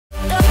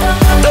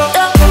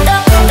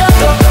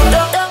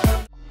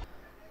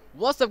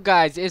What's up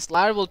guys, it's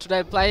Larval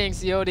today playing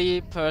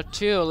COD Part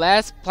 2,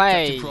 let's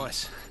play! Captain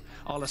Price,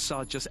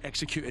 Al-Assad just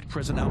executed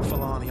President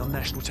Al-Falani on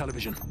national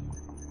television.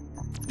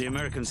 The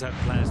Americans had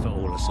plans for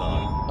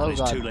Al-Assad, but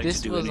it's too late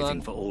to do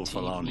anything for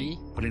Al-Falani.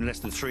 But in less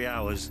than 3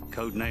 hours,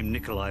 codename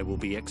Nikolai will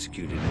be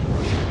executed in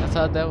Russia. I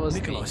thought that was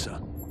Nikolai, sir.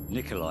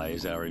 Nikolai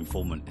is our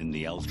informant in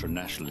the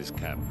ultra-nationalist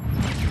camp.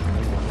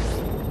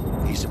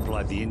 He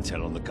supplied the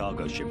intel on the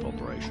cargo ship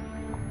operation.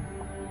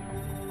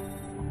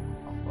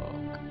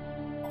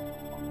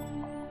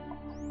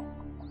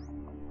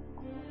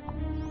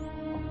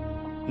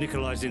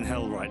 Nikolai's in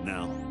hell right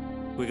now.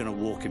 We're gonna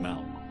walk him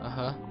out.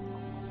 Uh-huh.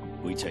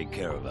 We take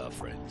care of our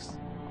friends.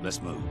 Let's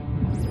move.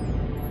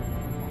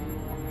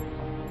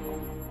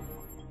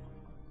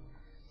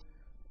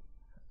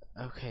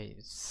 Okay,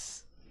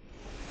 it's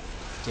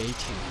day 2.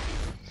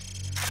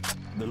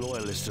 The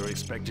loyalists are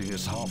expecting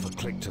us half a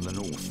click to the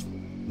north.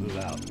 Move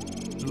out.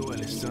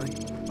 Loyalists, eh?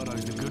 Are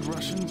those the good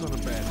Russians or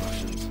the bad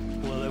Russians?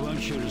 Well, they won't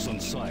shoot us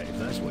on sight, if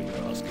that's what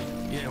you're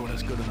asking. Yeah, well,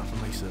 that's good enough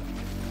for me, sir.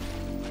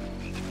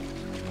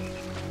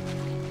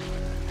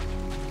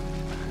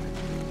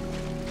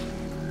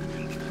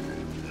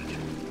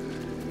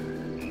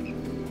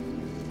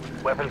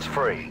 Weapons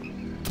free.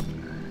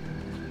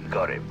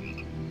 Got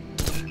him.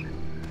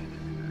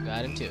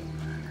 Got him too.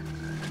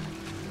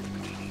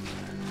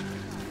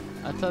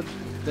 I thought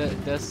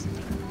that that's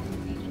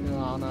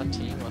on our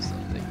team or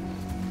something.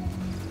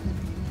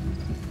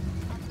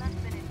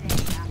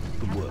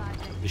 Good work.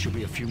 There should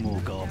be a few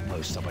more guard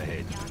posts up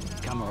ahead.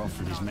 Kamarov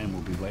and his men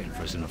will be waiting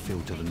for us in a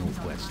field to the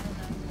northwest.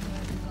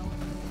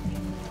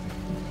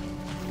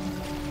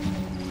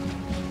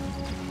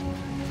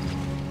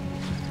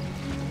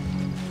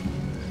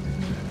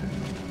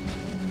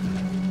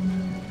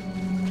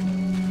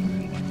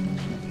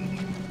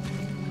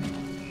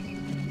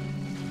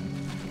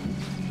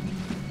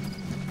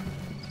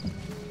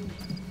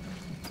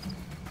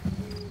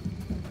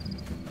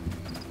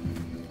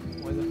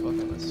 Where the fuck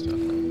am I stuck?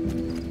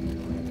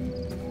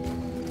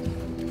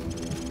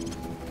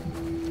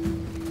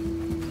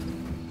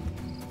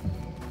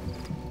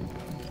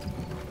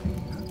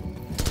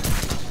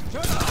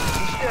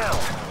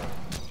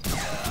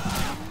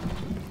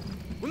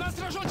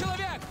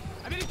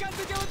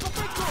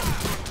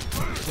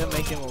 Did I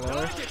make him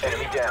lower?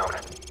 Enemy down.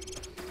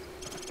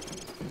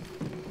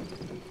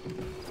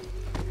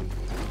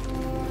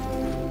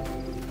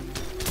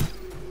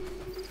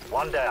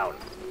 One down.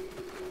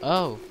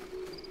 Oh.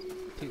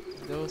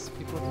 Those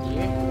people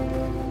here?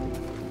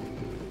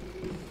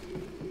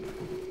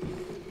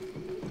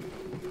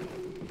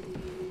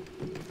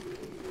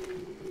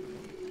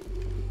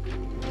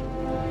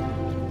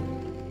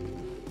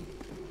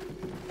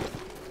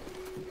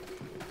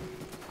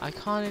 I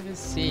can't even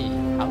see.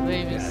 How do I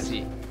even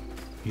see?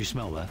 You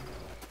smell that?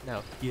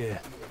 No. Yeah,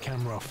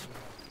 camera off.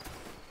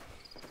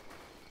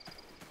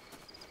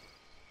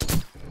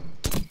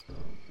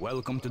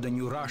 Welcome to the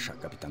new Russia,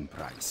 Captain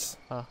Price.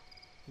 Oh.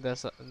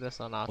 That's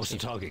on our What's the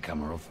team. target,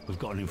 Kamarov? We've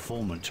got an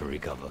informant to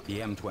recover. The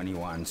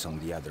M21's on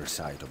the other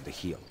side of the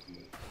hill.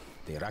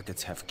 The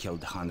rockets have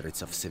killed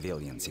hundreds of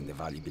civilians in the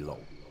valley below.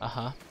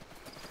 Uh-huh.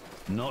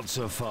 Not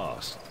so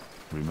fast.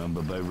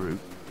 Remember Beirut?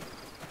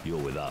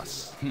 You're with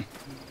us.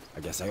 I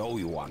guess I owe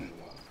you one.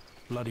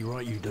 Bloody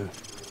right you do.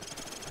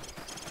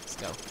 Let's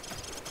go.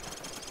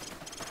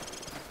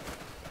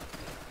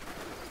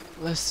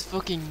 Let's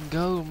fucking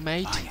go,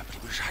 mate. Аня,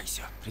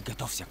 приближайся.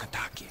 Приготовься к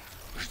атаке.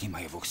 Жди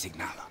моего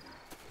сигнала.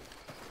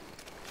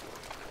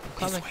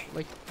 This Coming. way.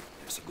 Like,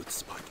 There's a good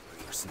spot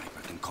where your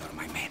sniper can cover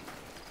my men.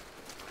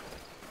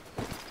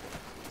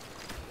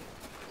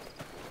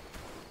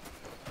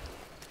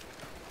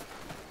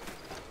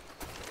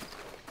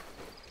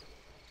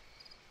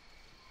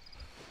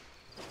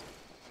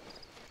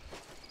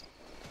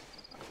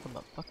 on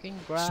the fucking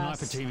grass.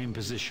 Sniper team in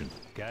position.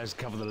 Gaz,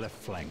 cover the left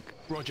flank.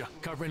 Roger,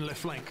 covering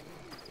left flank.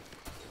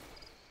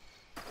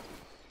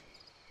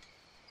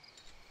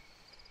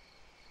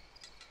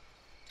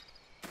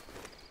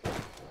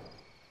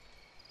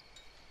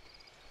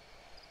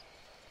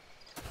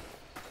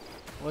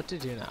 What to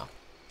do now?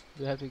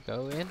 Do we have to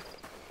go in?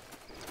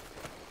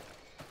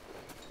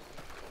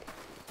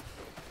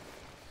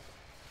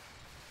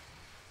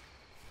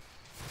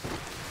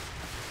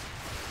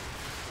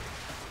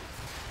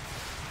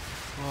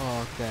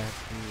 Oh, okay.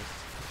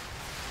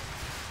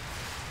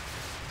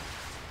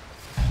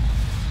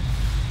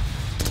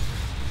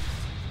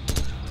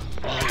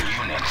 All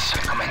units,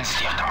 commence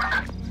the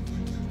attack.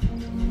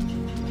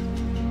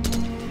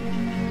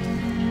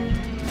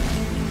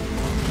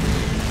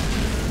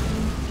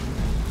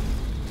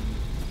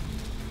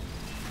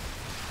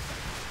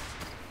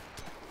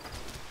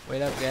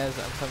 Wait up, guys.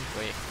 I'm coming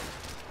for you.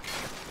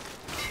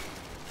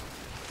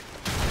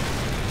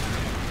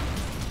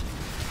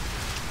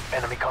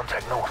 Enemy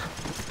contact north.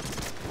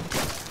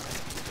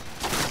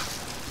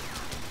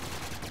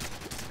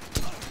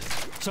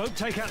 So,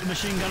 take out the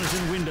machine gunners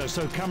in the window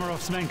so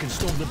Kamarov's men can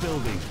storm the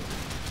building.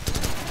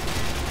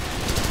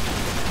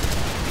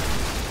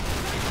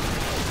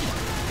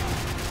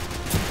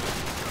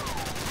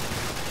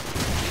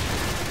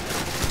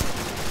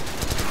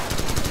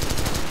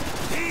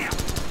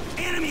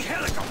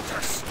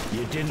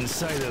 didn't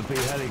say there'd be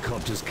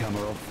helicopters,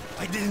 Kamarov.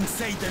 I didn't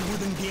say there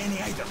wouldn't be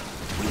any either.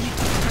 We need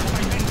to protect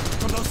my men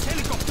from those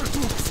helicopter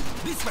troops.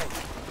 This way.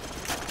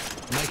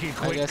 Make it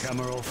quick,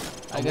 Kamarov.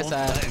 I guess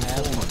I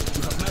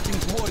You have nothing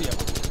to worry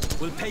about.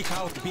 We'll take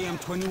out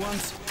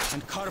BM-21s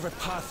and carve a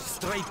path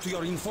straight to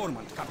your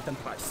informant, Captain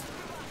Price.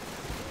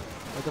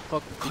 What the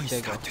fuck did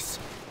they go?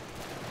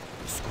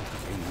 Сколько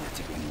времени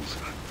тебе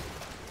нужно?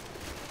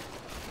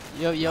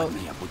 Yo.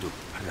 Я буду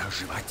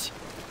разжевать,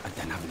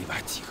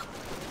 останавливать их.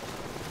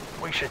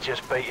 We should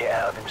just beat it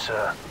out of him,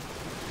 sir.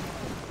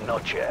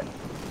 Not yet.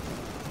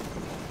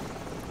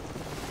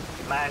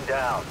 Man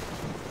down.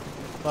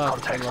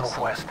 Contact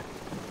northwest.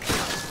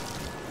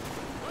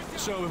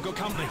 So we've got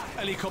company.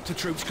 Helicopter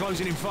troops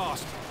closing in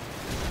fast.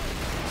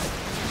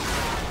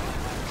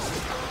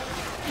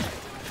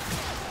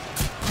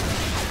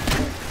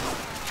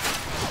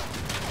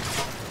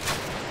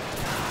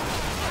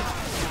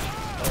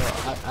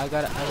 I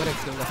gotta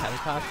kill the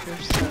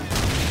helicopters.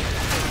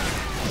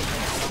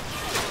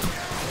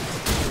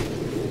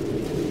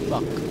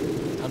 Fuck.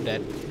 I'm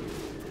dead.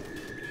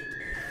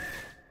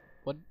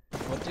 What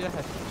did I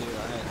have to do?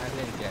 I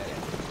didn't get it.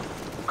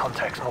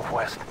 Contacts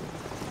northwest.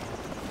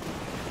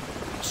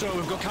 So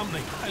we've got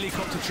company.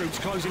 Helicopter troops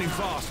closing in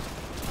fast.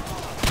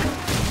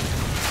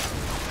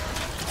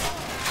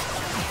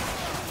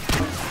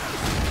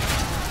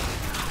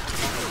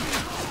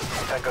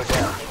 Tango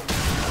down.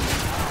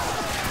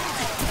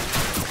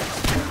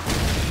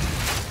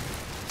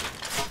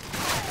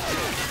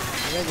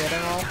 Did I get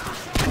it all?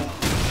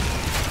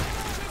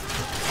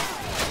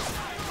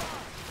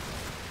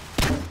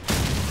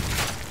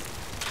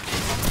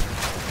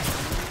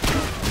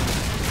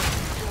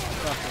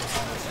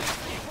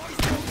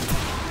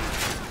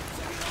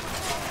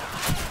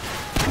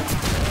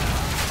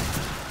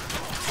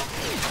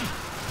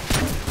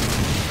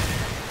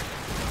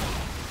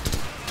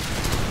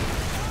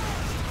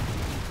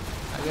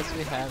 I guess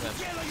we have him.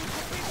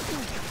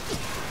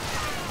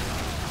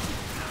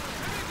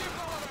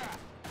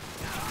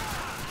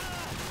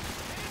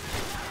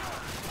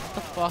 What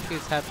the fuck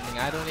is happening?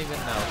 I don't even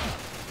know.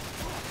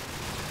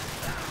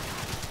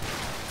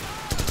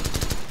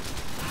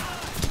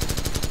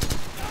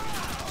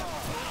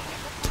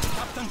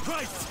 Captain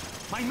Price!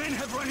 My men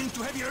have run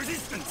into heavy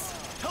resistance!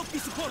 Help me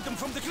support them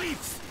from the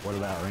cliffs! What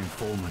about our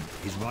informant?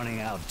 He's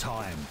running out of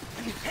time.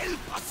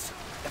 Help us!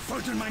 The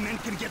further my men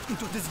can get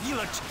into this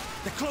village,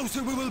 the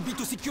closer we will be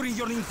to securing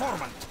your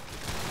informant.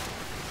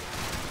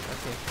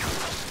 Okay.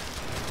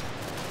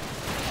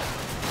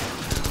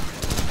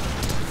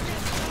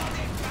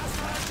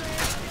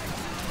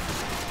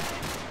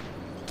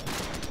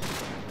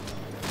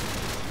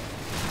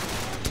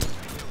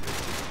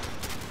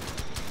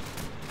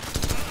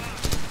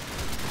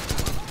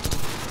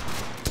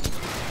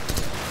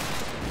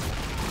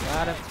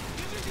 Got him.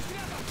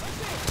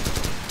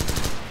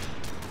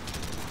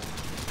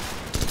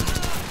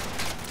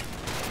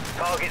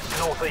 Targets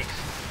northeast.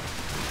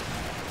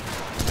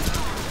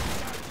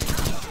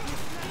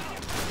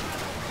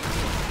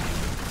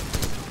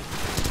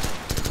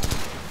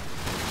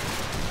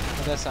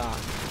 Oh, that's on.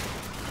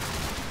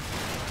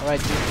 Alright,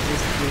 this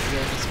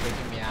game is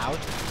freaking me out.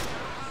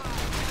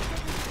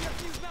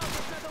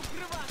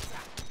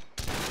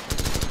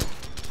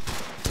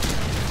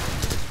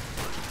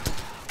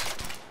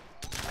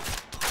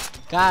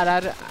 God,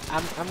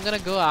 I'm gonna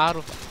go out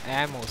of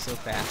ammo so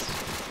fast.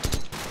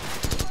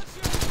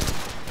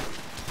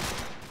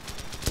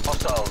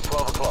 Hostile,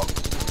 12 o'clock.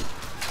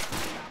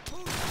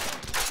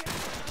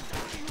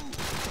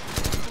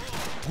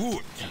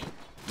 Good.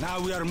 Now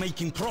we are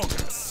making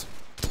progress.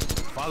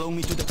 Follow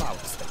me to the power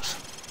station.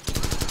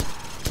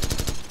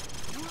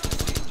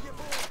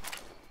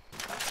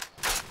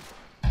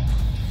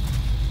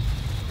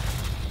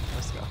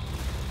 Let's go.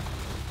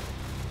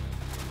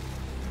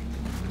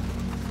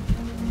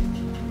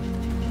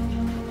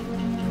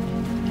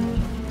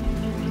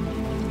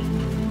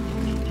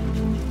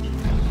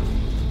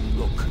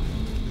 Look,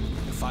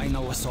 the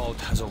final assault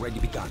has already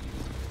begun.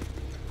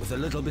 With a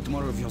little bit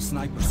more of your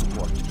sniper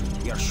support,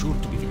 we are sure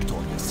to be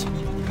victorious.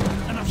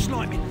 Enough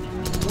sniping.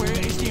 Where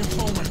is the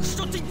informant?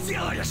 Что ты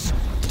делаешь?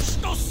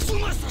 Что с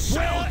ума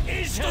сошел? Where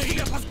is he?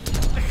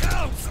 The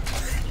house!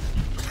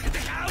 The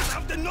house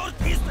of the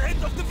northeast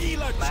end of the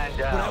village! Man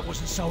down. Well, that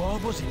wasn't so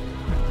hard, was it?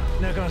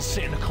 Now go and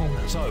sit in the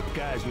corner. So,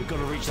 guys, we've got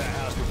to reach that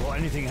house before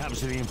anything happens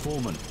to the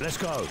informant. Let's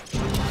go.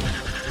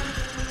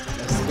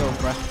 Let's go,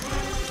 bruh.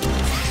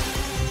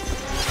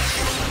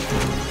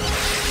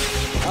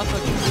 I'll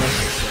fucking play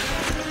this shit.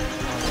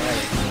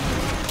 Alright.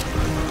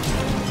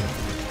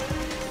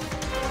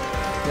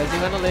 Does he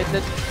wanna let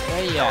it?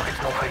 Yeah.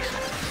 Targets northeast.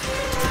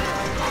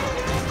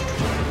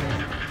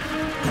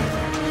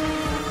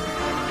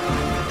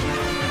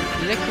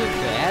 Did I kill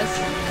gas?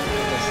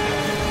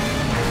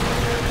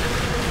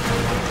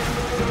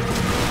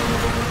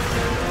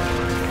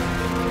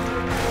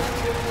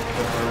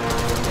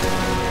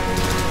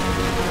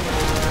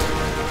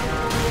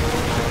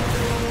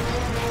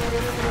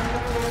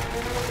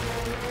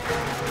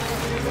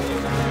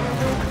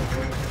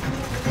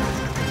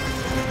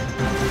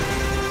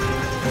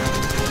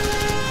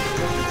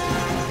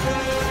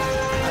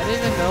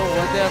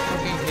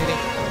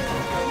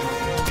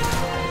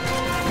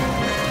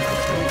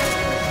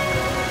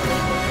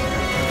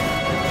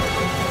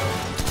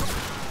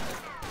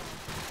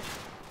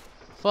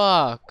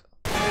 Fuck.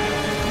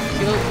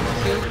 Kill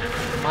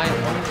my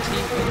own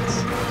teammates.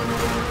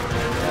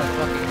 Oh,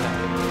 fucking hell.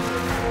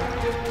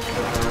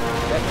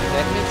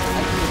 That means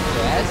I can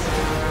guess.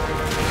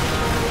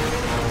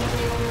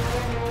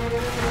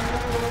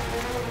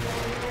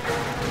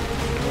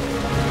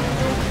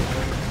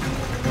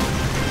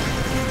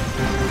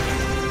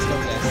 Let's go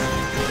guess.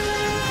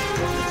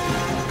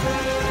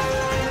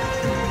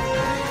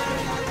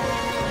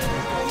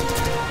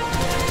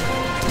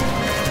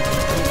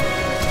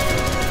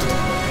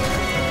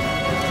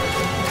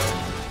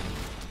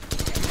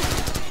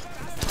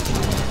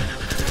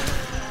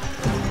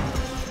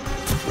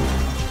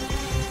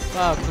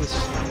 Fuck this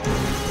shit.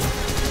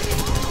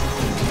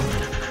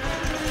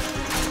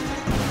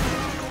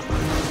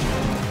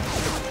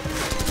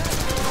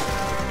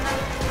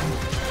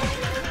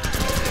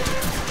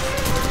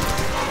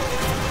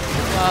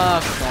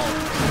 Fuck no.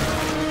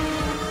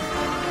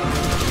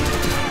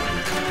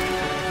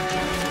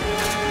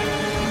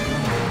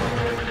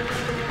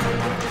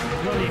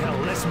 Bloody hell,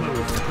 let's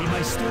move. He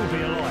may still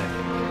be alive.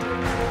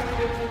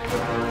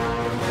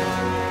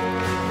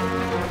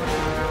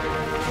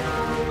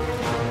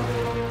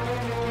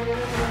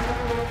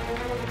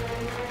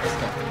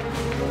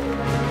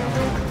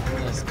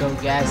 Let's go,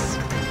 guys.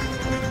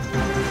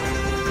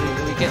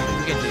 We can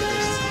do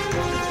this.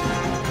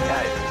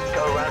 Guys,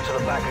 go around to the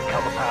back and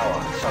cut the power.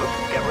 So,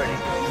 get ready.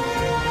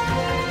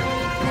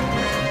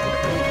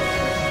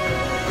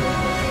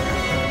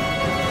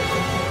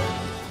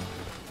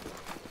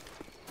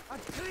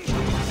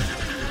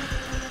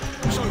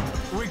 So,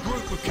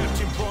 regroup with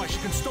Captain Price.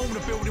 You can storm the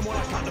building while I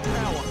cut the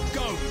power.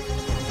 Go!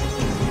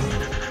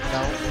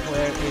 Now,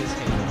 where is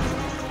he?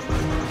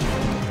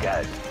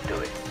 Guys, do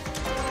it.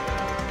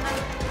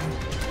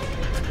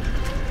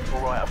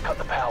 Alright, I've cut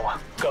the power.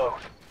 Go.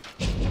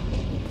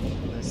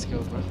 Let's go,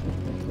 bro.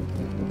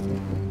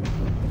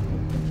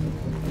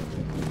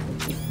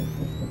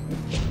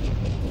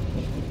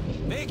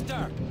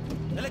 Victor!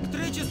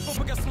 Электричество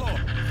погасло!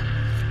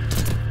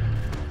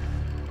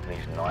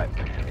 These night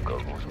vision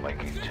goggles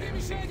make it too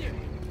easy.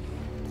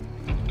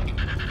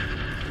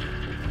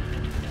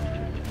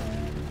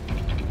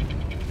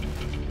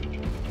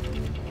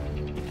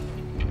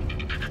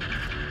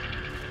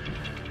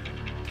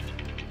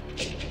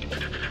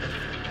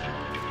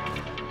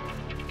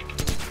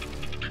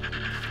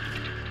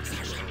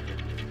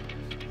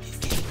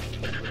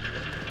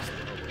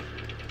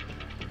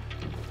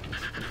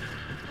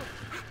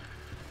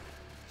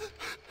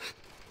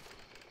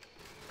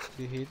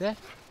 Do you hear that?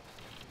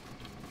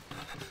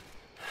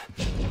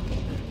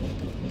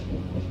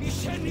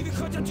 Мишени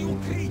выходят из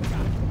укрытия!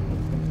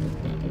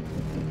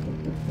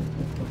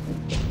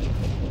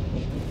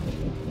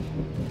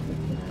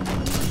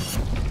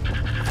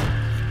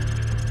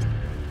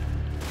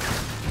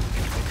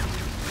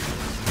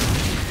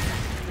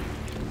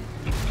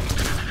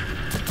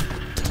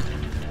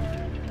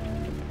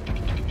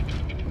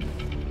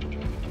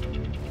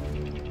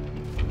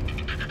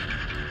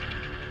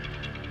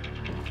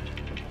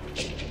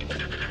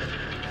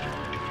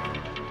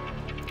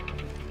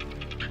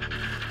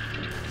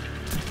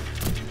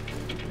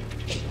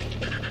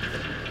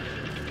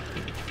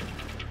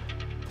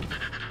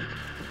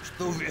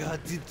 Что вы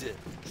хотите?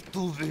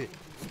 Что вы?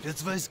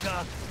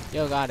 Спецвойска?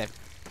 Yo, got him.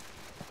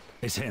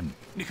 It's him.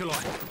 Nikolai,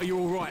 are you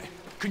alright?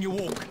 Can you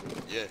walk?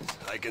 Yes,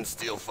 I can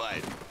still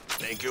fight.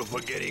 Thank you for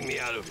getting me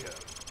out of here.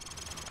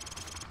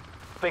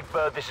 Big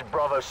Bird, this is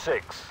Bravo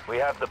 6. We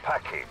have the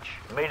package.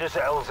 Meet us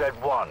at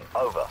LZ1.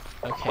 Over.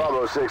 Okay.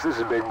 Bravo 6, this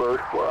is Big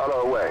Bird. We're on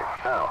our way.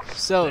 How?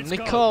 So, Let's go.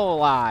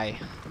 Nikolai,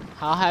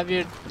 how have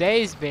your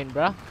days been,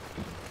 bro?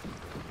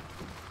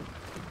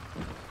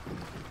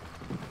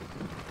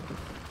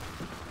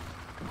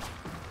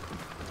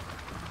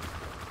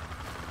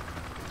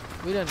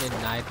 We don't need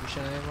night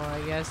vision anymore,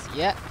 I guess.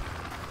 Yeah.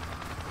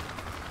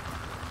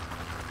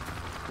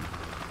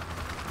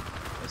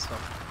 Let's go.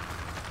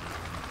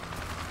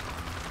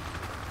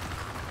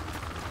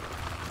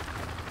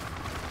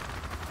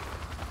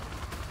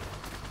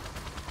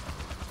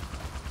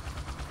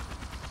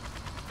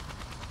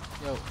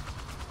 Yo. You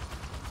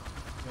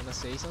wanna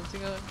say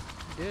something,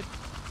 dude?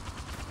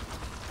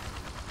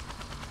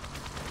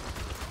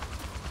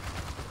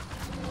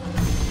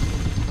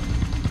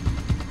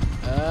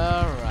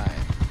 Alright.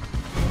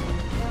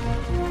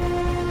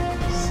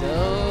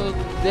 So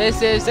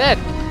this is it,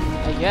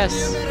 I guess.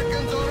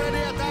 Americans already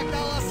attacked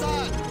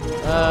Al-Assad.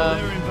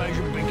 Their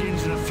invasion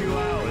begins in a few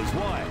hours.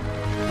 Why?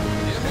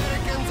 The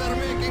Americans are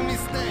making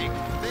mistake.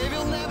 They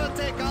will never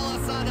take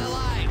Al-Assad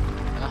alive.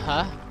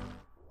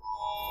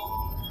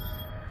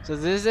 So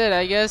this is it,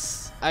 I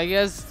guess.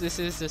 This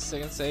is the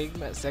second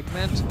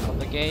segment of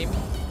the game.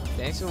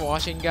 Thanks for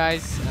watching,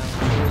 guys.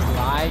 Please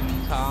like,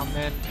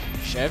 comment,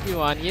 share if you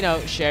want. You know,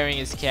 sharing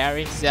is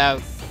caring.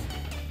 So,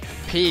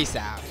 peace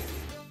out.